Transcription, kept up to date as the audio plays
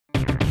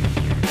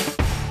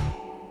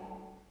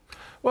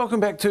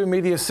Welcome back to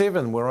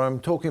Media7, where I'm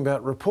talking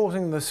about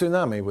reporting the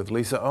tsunami with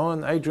Lisa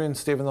Owen, Adrian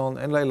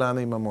Stevenon and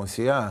Leilani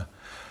Mamoisia.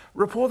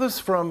 Reporters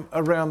from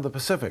around the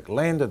Pacific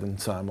landed in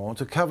Samoa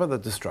to cover the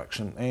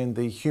destruction and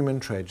the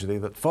human tragedy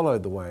that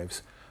followed the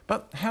waves.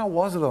 But how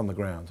was it on the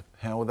ground?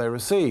 How were they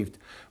received?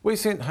 We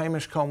sent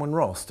Hamish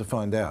Coleman-Ross to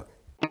find out.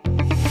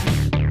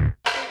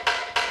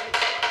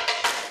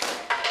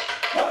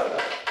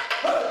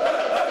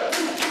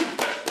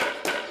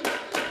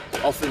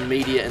 Often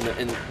media,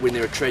 when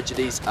there are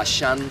tragedies, are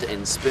shunned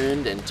and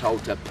spurned and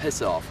told to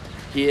piss off.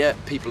 Here,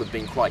 people have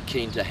been quite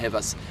keen to have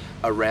us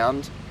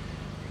around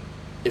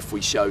if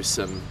we show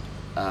some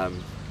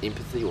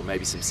empathy or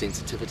maybe some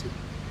sensitivity.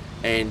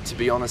 And to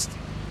be honest,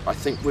 I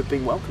think we've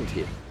been welcomed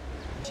here.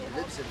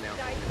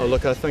 Oh,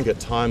 look, I think at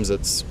times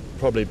it's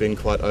probably been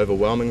quite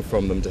overwhelming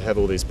from them to have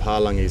all these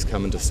palangis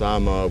come into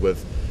Samoa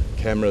with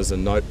cameras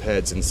and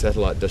notepads and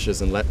satellite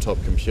dishes and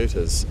laptop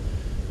computers.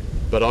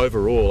 But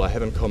overall, I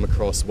haven't come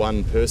across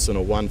one person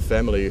or one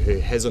family who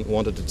hasn't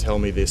wanted to tell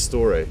me their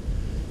story.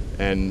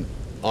 And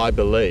I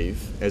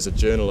believe, as a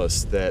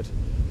journalist, that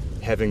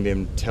having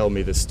them tell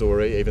me the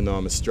story, even though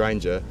I'm a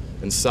stranger,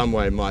 in some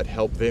way might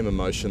help them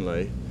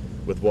emotionally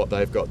with what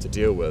they've got to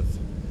deal with.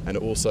 And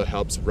it also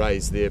helps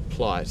raise their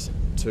plight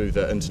to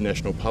the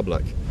international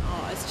public.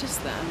 Oh, it's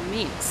just the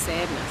immense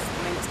sadness.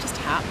 I mean, it's just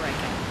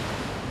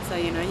heartbreaking. So,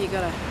 you know,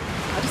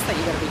 I just think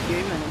you've got to be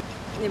human.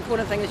 The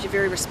important thing is you're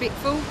very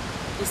respectful.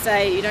 You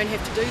say you don't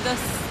have to do this,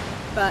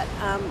 but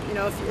you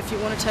know, if you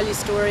want to tell your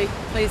story,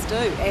 please do.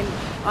 And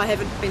I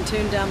haven't been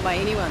turned down by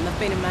anyone. They've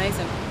been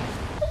amazing.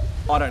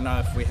 I don't know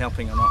if we're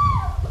helping or not.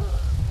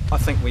 I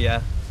think we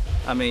are.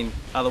 I mean,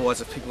 otherwise,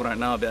 if people don't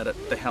know about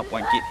it, the help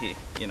won't get here,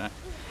 you know.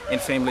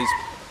 And families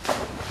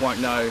won't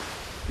know,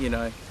 you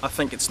know. I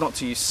think it's not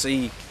till you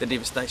see the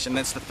devastation.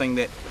 That's the thing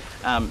that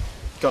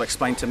got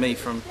explained to me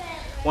from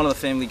one of the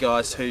family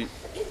guys who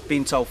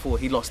been told for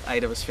he lost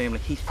 8 of his family.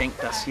 He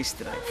thanked us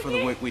yesterday for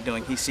the work we're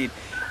doing. He said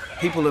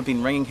people have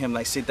been ringing him.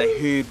 They said they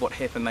heard what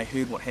happened.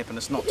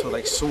 It's not till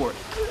they saw it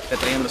that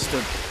they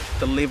understood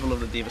the level of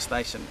the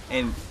devastation,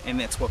 and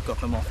that's what got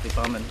them off their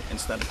bum and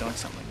started doing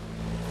something.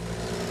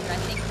 I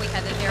think we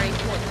have a very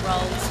important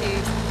role to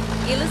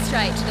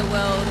illustrate to the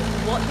world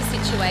what the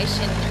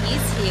situation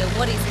is here,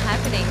 what is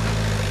happening,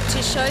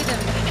 to show them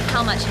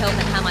how much help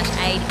and how much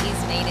aid is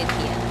needed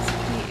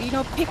here. You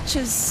know,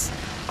 pictures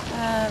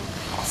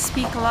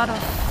speak a lot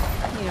of,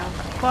 you know,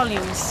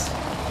 volumes.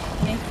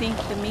 And I think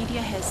the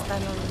media has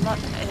done a lot.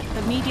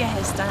 The media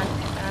has done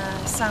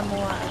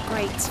Samoa a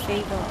great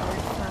favour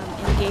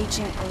of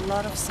engaging a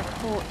lot of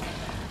support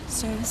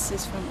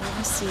services from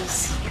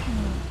overseas.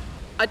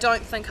 I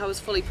don't think I was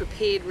fully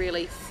prepared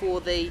really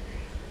for the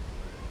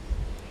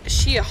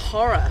sheer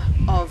horror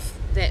of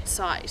that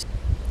sight.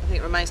 I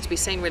think it remains to be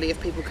seen really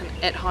if people can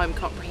at home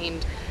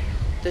comprehend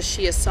the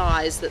sheer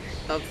size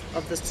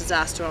of this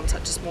disaster on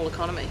such a small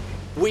economy.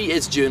 We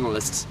as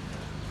journalists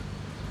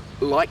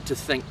like to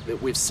think that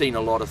we've seen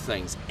a lot of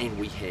things, and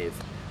we have,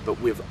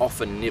 but we've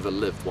often never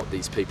lived what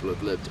these people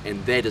have lived,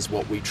 and that is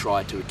what we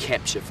try to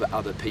capture for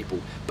other people,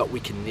 but we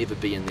can never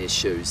be in their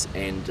shoes,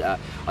 and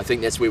I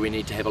think that's where we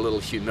need to have a little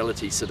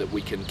humility so that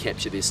we can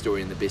capture their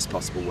story in the best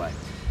possible way.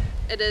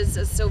 It is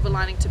a silver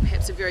lining to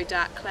perhaps a very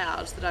dark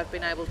cloud that I've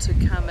been able to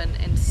come in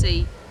and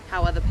see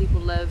how other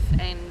people live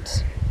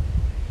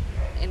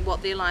and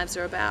what their lives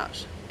are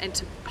about, and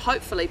to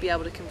hopefully be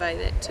able to convey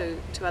that to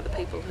other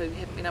people who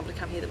haven't been able to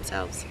come here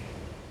themselves.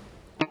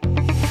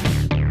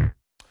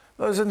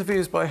 Those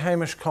interviews by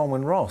Hamish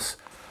Coleman-Ross.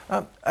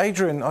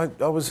 Adrian, I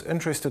was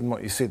interested in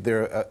what you said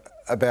there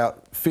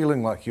about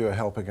feeling like you were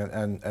helping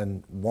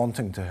and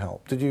wanting to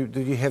help. Did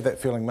you have that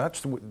feeling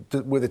much?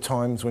 Were there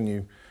times when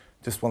you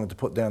just wanted to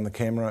put down the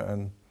camera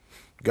and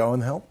go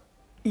and help?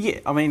 Yeah,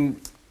 I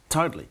mean,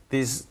 totally.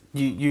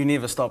 You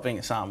never stop being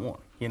a Samoan.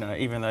 You know,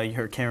 even though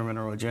you're a cameraman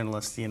or a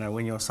journalist, you know,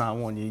 when you're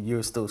Samoan,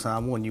 you're still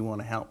Samoan, you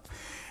want to help.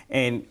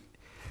 And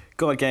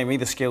God gave me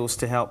the skills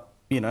to help,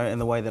 you know, in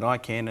the way that I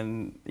can,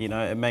 and, you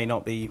know, it may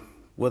not be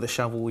with a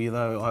shovel,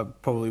 though I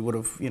probably would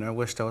have, you know,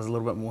 wished I was a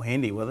little bit more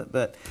handy with it,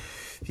 but,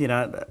 you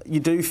know,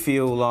 you do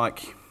feel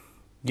like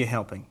you're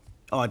helping.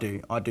 I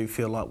do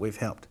feel like we've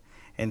helped.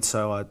 And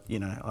so,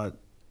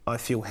 I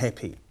feel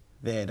happy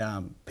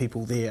that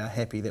people there are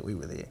happy that we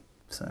were there,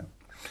 so.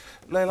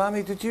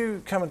 Leilani, did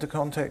you come into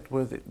contact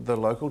with the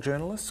local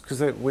journalists?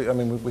 Because we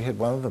had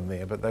one of them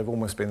there, but they've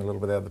almost been a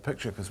little bit out of the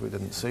picture because we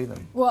didn't see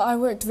them. Well, I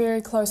worked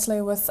very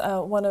closely with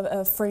one of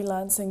a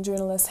freelancing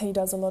journalist. He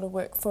does a lot of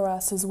work for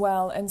us as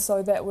well, and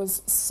so that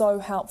was so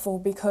helpful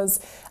because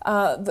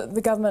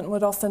the government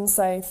would often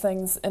say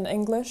things in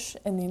English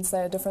and then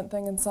say a different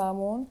thing in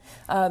Samoan,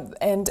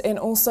 and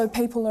also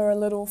people are a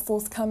little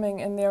forthcoming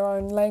in their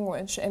own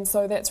language, and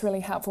so that's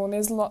really helpful. And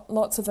there's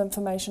lots of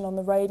information on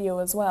the radio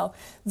as well.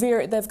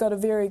 They've got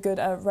a very good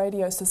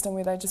radio system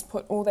where they just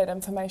put all that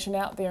information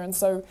out there, and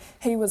so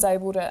he was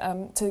able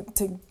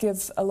to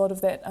give a lot of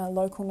that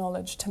local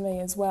knowledge to me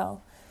as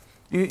well.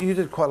 You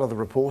did quite a lot of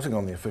reporting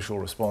on the official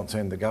response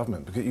and the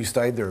government because you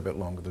stayed there a bit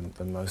longer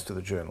than most of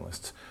the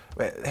journalists.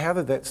 How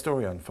did that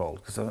story unfold?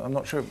 Because I'm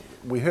not sure,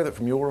 we heard it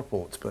from your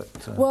reports, but...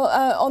 Well,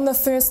 on the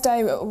first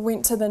day, we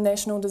went to the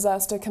National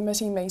Disaster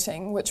Committee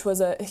meeting, which was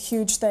a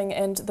huge thing,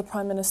 and the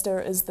Prime Minister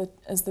is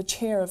the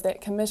chair of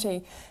that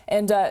committee.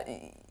 And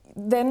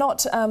they're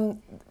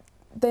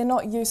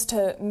not used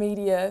to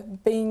media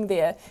being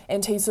there,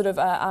 and he sort of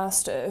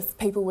asked if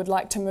people would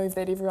like to move,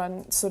 that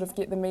everyone sort of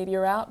get the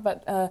media out,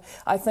 but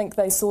I think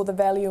they saw the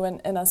value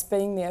in us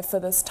being there for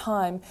this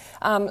time.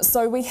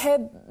 So we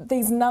had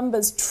these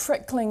numbers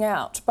trickling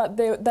out, but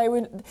they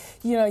were,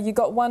 you know, you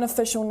got one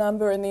official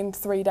number and then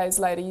 3 days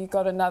later you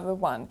got another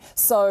one.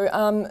 So,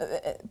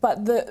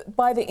 but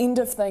by the end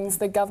of things,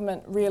 the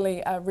government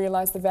really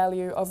realised the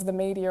value of the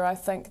media. I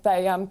think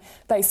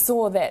they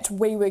saw that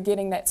we were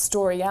getting that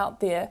story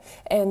out there,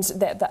 and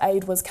that the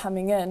aid was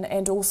coming in,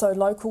 and also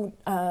local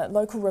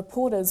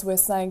reporters were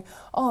saying,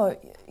 oh,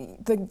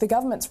 the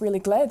government's really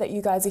glad that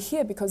you guys are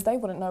here because they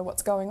wouldn't know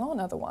what's going on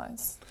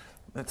otherwise.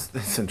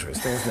 That's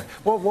interesting, isn't it?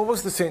 What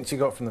was the sense you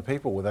got from the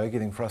people? Were they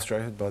getting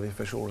frustrated by the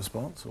official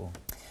response? Or?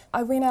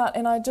 I went out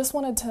and I just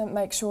wanted to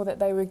make sure that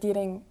they were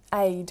getting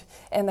aid,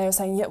 and they were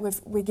saying, yeah,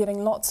 we're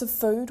getting lots of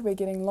food, we're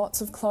getting lots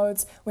of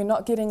clothes, we're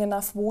not getting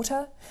enough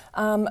water.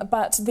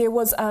 But there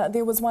was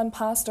one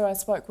pastor I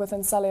spoke with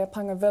in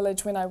Saleapanga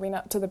village when I went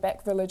up to the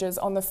back villages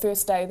on the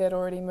first day they'd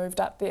already moved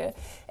up there,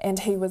 and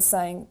he was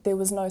saying there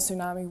was no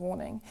tsunami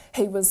warning.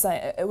 He was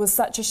saying it was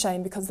such a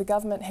shame because the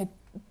government had,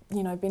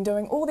 you know, been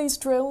doing all these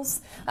drills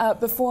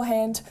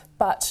beforehand,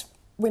 but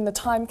when the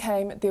time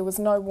came, there was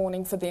no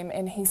warning for them,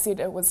 and he said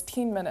it was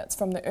 10 minutes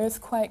from the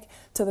earthquake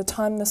to the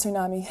time the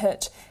tsunami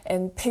hit,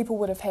 and people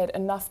would have had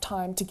enough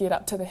time to get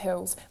up to the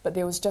hills, but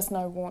there was just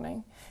no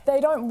warning. They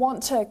don't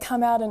want to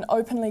come out and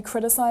openly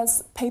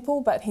criticise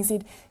people, but he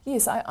said,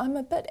 yes, I'm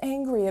a bit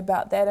angry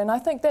about that, and I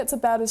think that's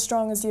about as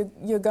strong as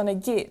you're going to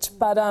get.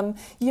 But,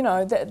 you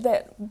know,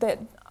 that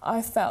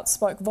I felt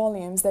spoke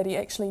volumes, that he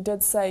actually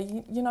did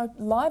say, you know,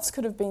 lives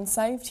could have been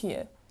saved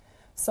here.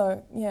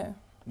 So, yeah.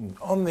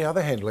 On the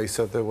other hand,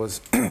 Lisa, there was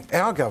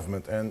our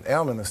government and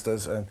our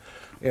ministers, and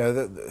you know,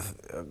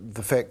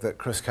 the fact that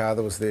Chris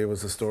Carter was there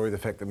was a story, the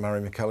fact that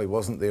Murray McCully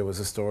wasn't there was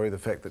a story, the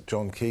fact that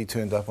John Key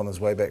turned up on his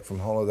way back from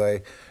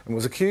holiday and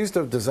was accused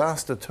of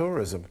disaster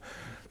tourism.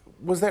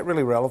 Was that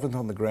really relevant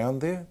on the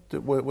ground there?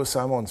 Were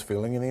Samoans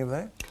feeling any of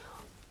that?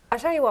 I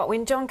tell you what,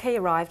 when John Key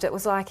arrived, it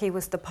was like he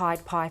was the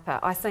Pied Piper.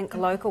 I think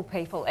local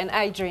people, and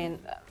Adrian,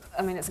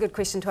 I mean, it's a good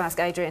question to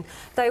ask Adrian,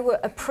 they were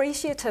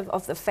appreciative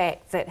of the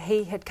fact that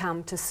he had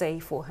come to see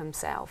for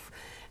himself,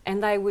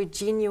 and they were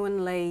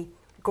genuinely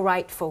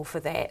grateful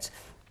for that.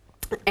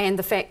 And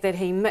the fact that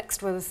he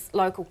mixed with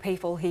local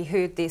people, he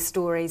heard their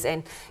stories,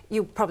 and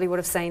you probably would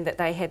have seen that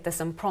they had this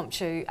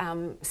impromptu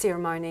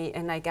ceremony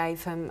and they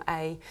gave him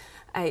a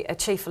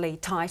chiefly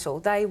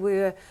title. They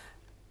were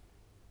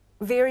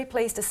very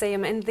pleased to see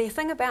him, and the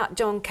thing about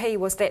John Key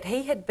was that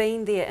he had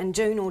been there in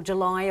June or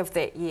July of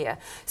that year.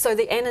 So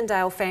the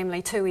Annandale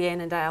family, Tui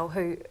Annandale,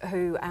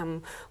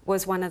 who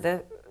was one of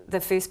the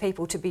first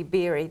people to be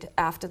buried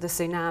after the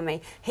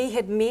tsunami, he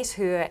had met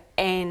her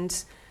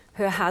and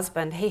her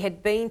husband. He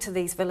had been to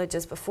these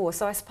villages before,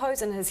 so I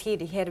suppose in his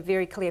head he had a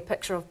very clear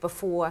picture of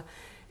before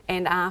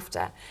and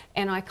after.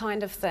 And I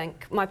kind of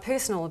think, my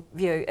personal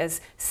view is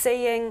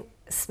seeing,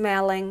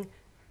 smelling,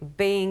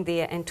 being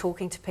there and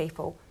talking to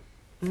people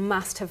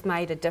must have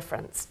made a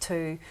difference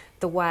to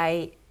the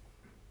way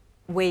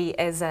we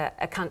as a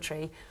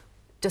country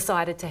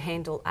decided to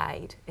handle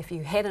aid. If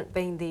you hadn't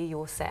been there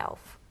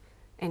yourself,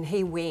 and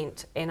he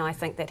went, and I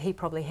think that he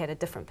probably had a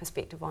different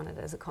perspective on it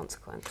as a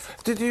consequence.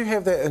 Did you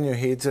have that in your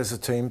heads as a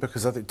team?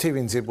 Because I think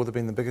TVNZ would have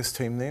been the biggest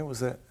team there,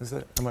 is that,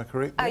 am I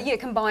correct? Yeah,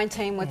 combined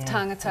team with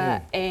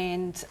Tangata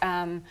and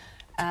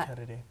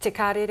Te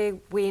Karere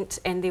went,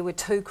 and there were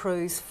 2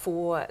 crews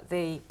for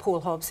the Paul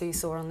Hobbs who you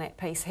saw on that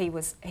piece. He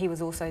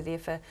was also there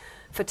for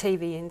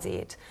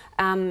TVNZ.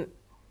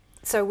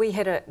 So we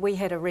had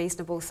a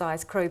reasonable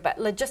sized crew, but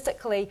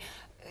logistically,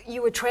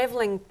 you were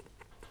travelling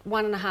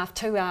 1.5,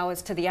 2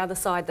 hours to the other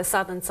side, the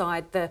southern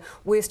side, the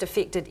worst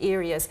affected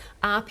areas.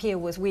 Apia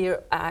was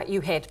where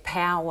you had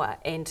power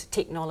and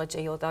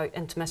technology, although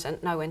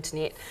intermittent, no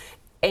internet.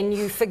 And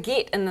you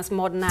forget in this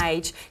modern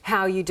age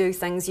how you do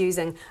things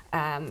using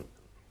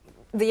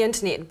the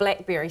internet,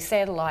 BlackBerry,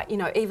 satellite, you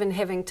know, even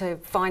having to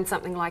find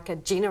something like a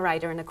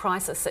generator in a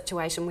crisis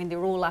situation when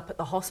they're all up at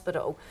the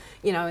hospital,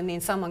 you know, and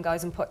then someone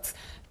goes and puts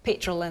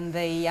petrol in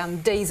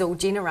the diesel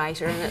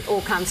generator and it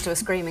all comes to a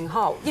screaming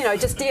halt. You know,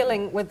 just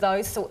dealing with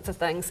those sorts of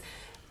things.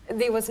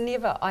 There was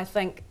never, I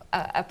think,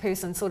 a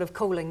person sort of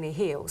cooling their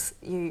heels.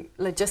 You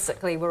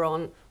logistically were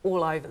on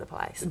all over the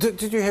place.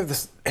 Did you have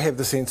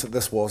the sense that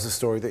this was a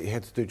story that you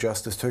had to do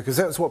justice to? Because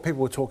that's what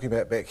people were talking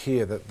about back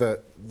here,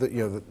 that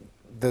you know,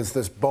 there's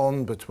this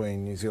bond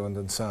between New Zealand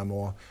and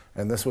Samoa,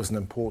 and this was an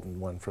important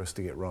one for us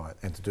to get right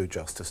and to do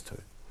justice to.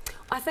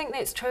 I think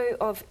that's true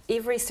of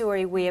every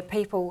story where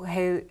people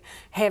who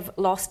have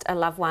lost a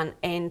loved one,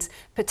 and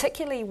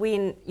particularly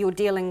when you're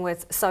dealing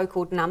with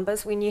so-called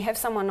numbers, when you have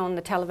someone on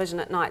the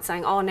television at night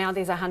saying, oh, now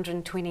there's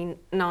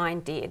 129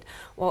 dead.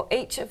 Well,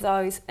 each of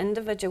those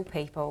individual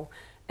people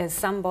is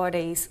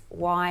somebody's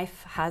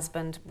wife,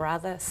 husband,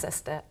 brother,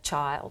 sister,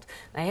 child.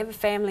 They have a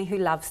family who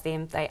loves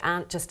them. They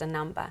aren't just a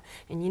number,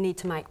 and you need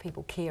to make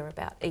people care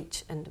about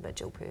each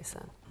individual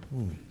person.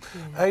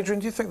 Yeah. Adrian,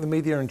 do you think the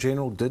media in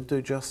general did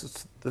do justice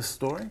to this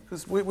story?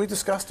 Because we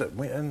discussed it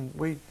and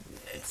we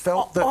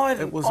felt that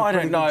it was a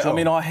pretty good job. I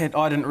mean,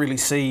 I didn't really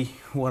see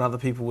what other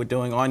people were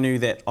doing. I knew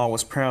that I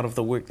was proud of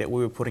the work that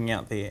we were putting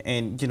out there,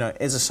 and you know,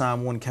 as a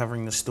Samoan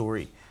covering the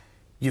story,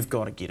 you've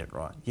got to get it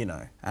right, you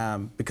know,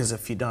 because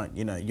if you don't,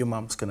 you know, your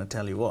mum's going to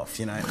tell you off,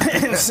 you know.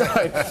 And so,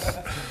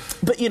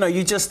 but you know,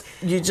 you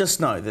just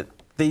know that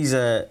these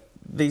are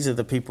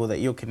the people that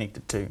you're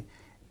connected to,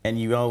 and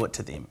you owe it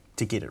to them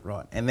to get it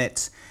right, and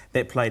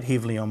that played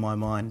heavily on my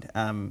mind.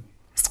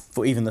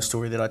 For even the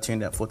story that I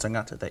turned out for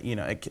Tangata, that, you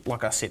know,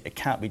 like I said, it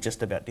can't be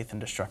just about death and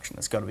destruction.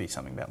 It's got to be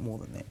something about more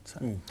than that. So.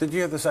 Did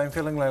you have the same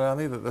feeling,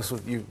 Leilani, that this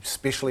was, you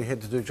especially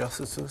had to do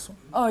justice to this one?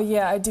 Oh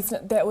yeah, I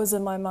definitely, that was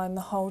in my mind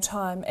the whole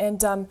time.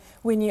 And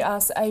when you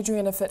asked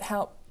Adrian if it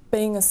helped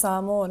being a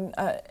Samoan,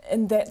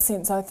 in that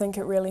sense, I think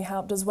it really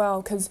helped as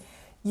well, because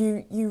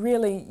you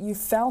really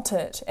felt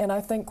it, and I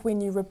think when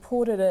you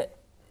reported it,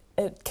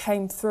 it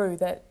came through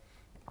that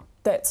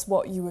that's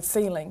what you were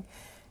feeling.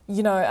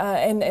 You know,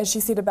 and as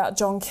she said about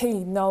John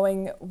Key,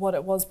 knowing what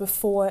it was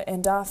before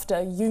and after,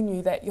 you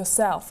knew that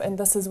yourself, and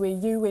this is where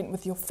you went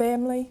with your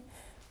family.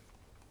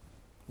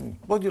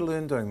 What did you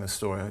learn doing this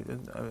story?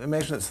 I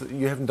imagine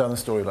you haven't done a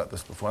story like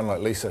this before,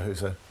 unlike Lisa,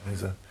 who's a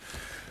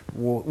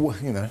war,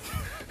 you know,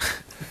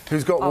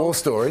 who's got war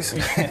stories.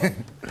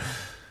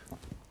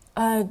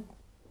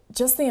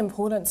 Just the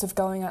importance of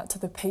going out to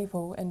the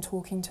people and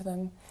talking to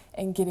them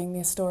and getting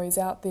their stories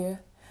out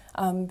there.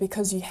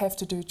 Because you have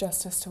to do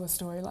justice to a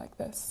story like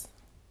this.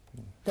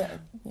 Yeah.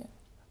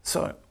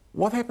 So,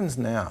 what happens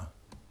now?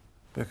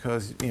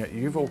 Because you know,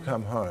 you've all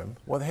come home.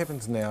 What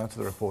happens now to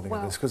the reporting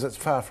of this? Because it's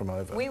far from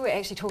over. We were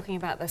actually talking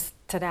about this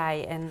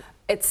today, and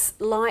it's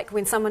like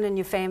when someone in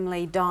your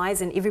family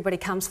dies and everybody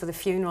comes for the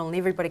funeral and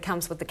everybody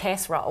comes with the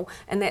casserole,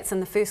 and that's in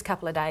the first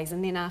couple of days,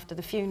 and then after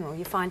the funeral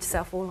you find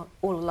yourself all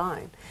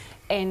alone.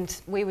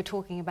 And we were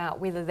talking about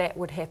whether that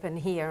would happen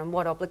here and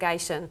what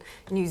obligation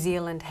New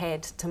Zealand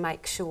had to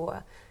make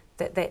sure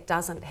that that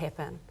doesn't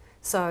happen.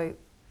 So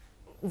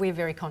we're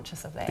very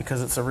conscious of that.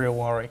 Because it's a real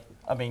worry.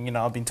 I mean, you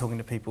know, I've been talking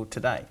to people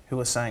today who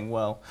are saying,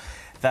 well,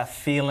 they're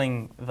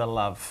feeling the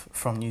love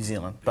from New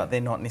Zealand, but they're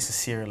not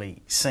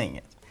necessarily seeing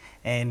it.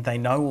 And they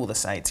know all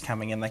this aid's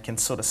coming, and they can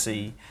sort of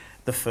see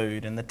the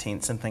food and the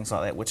tents and things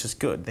like that, which is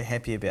good. They're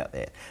happy about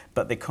that.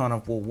 But they're kind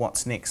of, well,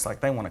 what's next?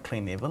 Like, they want to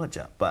clean their village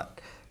up, but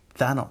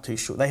they're not too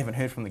sure. They haven't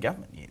heard from the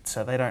government yet,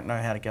 so they don't know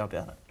how to go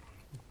about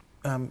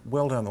it.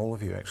 Well done, all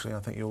of you, actually. I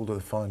think you all did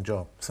a fine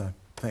job, so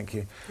thank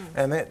you.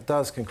 And that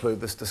does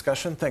conclude this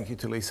discussion. Thank you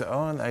to Lisa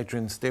Owen,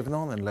 Adrian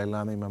Stevenon and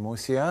Leilani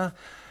Mamoisia.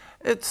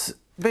 It's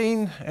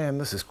been, and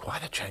this is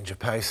quite a change of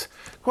pace,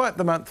 quite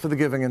the month for the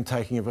giving and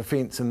taking of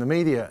offence in the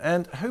media,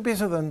 and who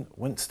better than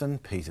Winston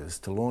Peters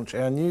to launch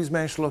our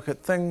Newsmash look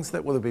at things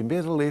that would have been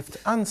better left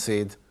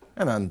unsaid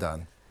and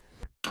undone.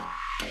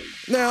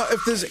 Now,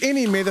 if there's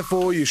any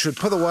metaphor you should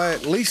put away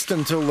at least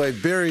until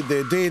they've buried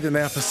their dead in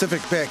our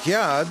Pacific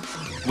backyard...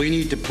 We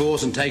need to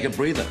pause and take a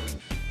breather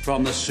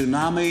from the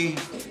tsunami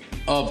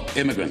of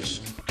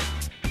immigrants.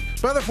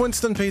 But if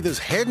Winston Peters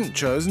hadn't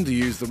chosen to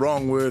use the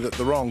wrong word at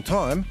the wrong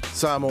time,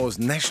 Samoa's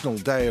National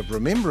Day of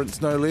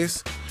Remembrance no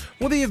less,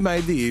 would he have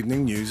made the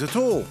evening news at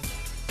all?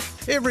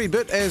 Every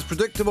bit as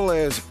predictable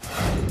as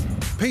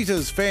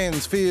Peters'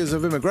 fans' fears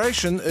of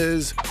immigration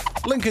is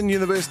Lincoln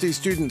University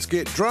students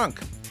get drunk.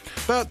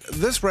 But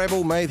this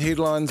rabble made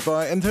headlines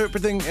by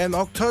interpreting an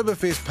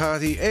Oktoberfest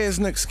party as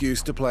an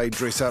excuse to play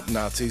dress-up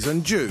Nazis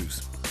and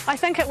Jews. I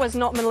think it was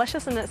not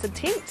malicious in its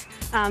intent,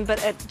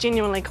 but it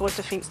genuinely caused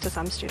offence to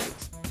some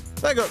students.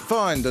 They got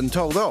fined and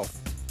told off.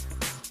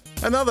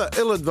 Another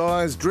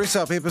ill-advised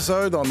dress-up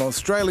episode on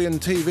Australian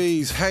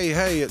TV's Hey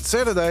Hey It's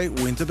Saturday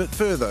went a bit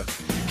further.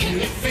 Can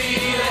you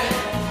feel it?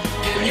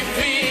 Can you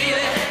feel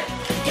it?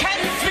 Can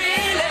you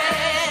feel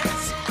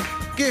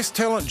it? Guest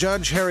talent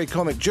judge Harry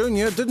Connick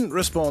Jr. didn't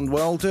respond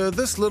well to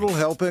this little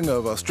helping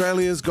of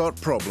Australia's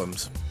Got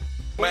Problems.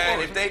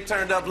 Man, if they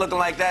turned up looking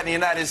like that in the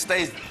United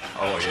States...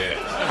 Oh, yeah.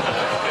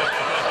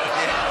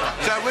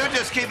 Yeah. So we'll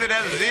just keep it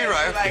at a zero.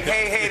 Like,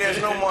 hey, there's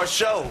no more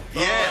show.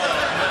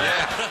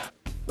 Yeah.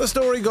 The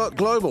story got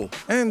global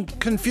and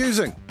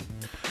confusing.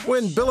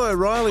 When Bill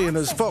O'Reilly and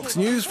his Fox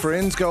News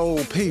friends go all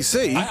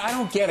PC... I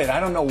don't get it. I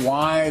don't know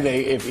why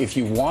they... If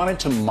you wanted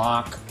to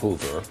mock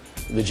Hoover,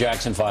 the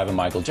Jackson 5 and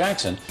Michael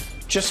Jackson,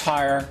 just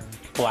hire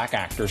black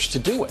actors to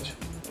do it.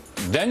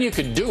 Then you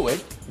could do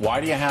it. Why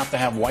do you have to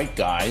have white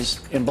guys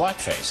in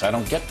blackface? I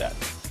don't get that.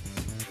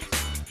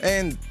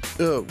 And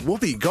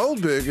Whoopi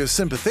Goldberg is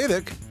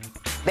sympathetic.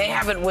 They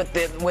have it with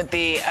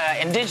the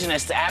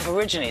indigenous, the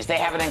Aborigines. They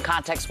have it in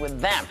context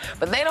with them.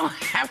 But they don't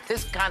have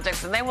this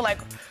context, and they were like,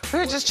 we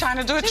were just trying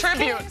to do a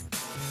tribute.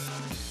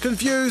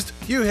 Confused?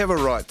 You have a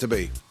right to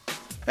be.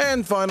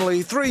 And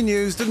finally, 3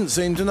 News didn't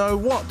seem to know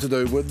what to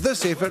do with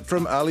this effort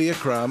from Ali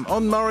Akram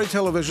on Maori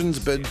Television's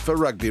bid for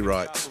rugby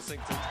rights.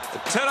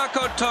 Tēnā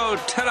koutou,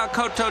 tēnā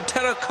koutou,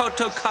 tēnā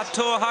koutou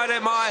katoa,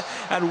 haere mai,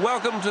 and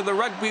welcome to the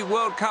Rugby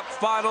World Cup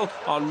final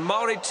on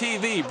Māori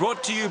TV,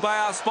 brought to you by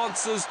our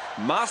sponsors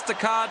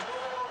MasterCard,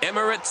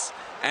 Emirates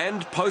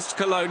and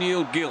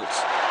Post-Colonial Guilt.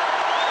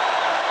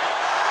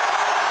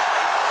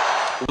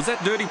 Was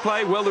that dirty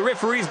play? Well, the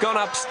referee's gone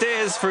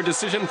upstairs for a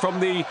decision from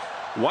the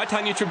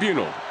Waitangi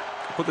Tribunal.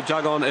 Put the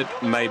jug on, it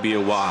may be a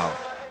while.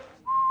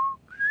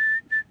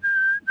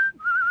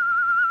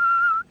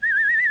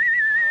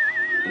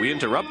 We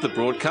interrupt the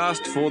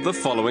broadcast for the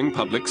following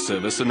public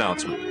service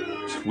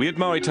announcement. We at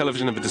Maori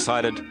Television have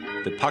decided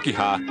that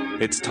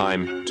Pakiha, it's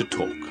time to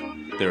talk.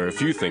 There are a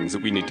few things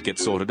that we need to get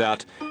sorted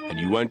out, and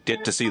you won't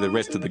get to see the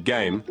rest of the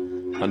game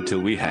until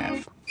we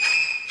have.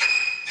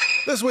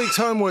 This week's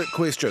homework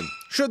question.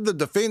 Should the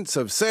defence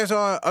of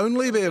satire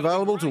only be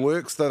available to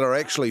works that are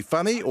actually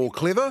funny or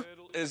clever?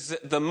 Is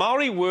the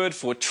Maori word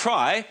for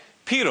try,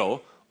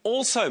 piro,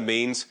 also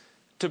means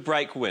to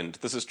break wind.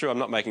 This is true, I'm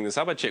not making this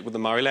up, I checked with the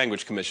Maori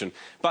Language Commission.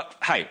 But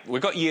hey,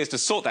 we've got years to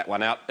sort that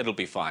one out, it'll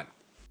be fine.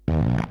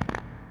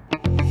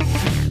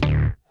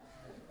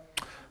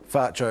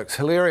 Fart jokes,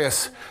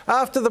 hilarious.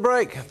 After the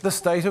break, the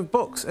state of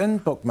books in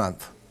Book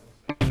Month.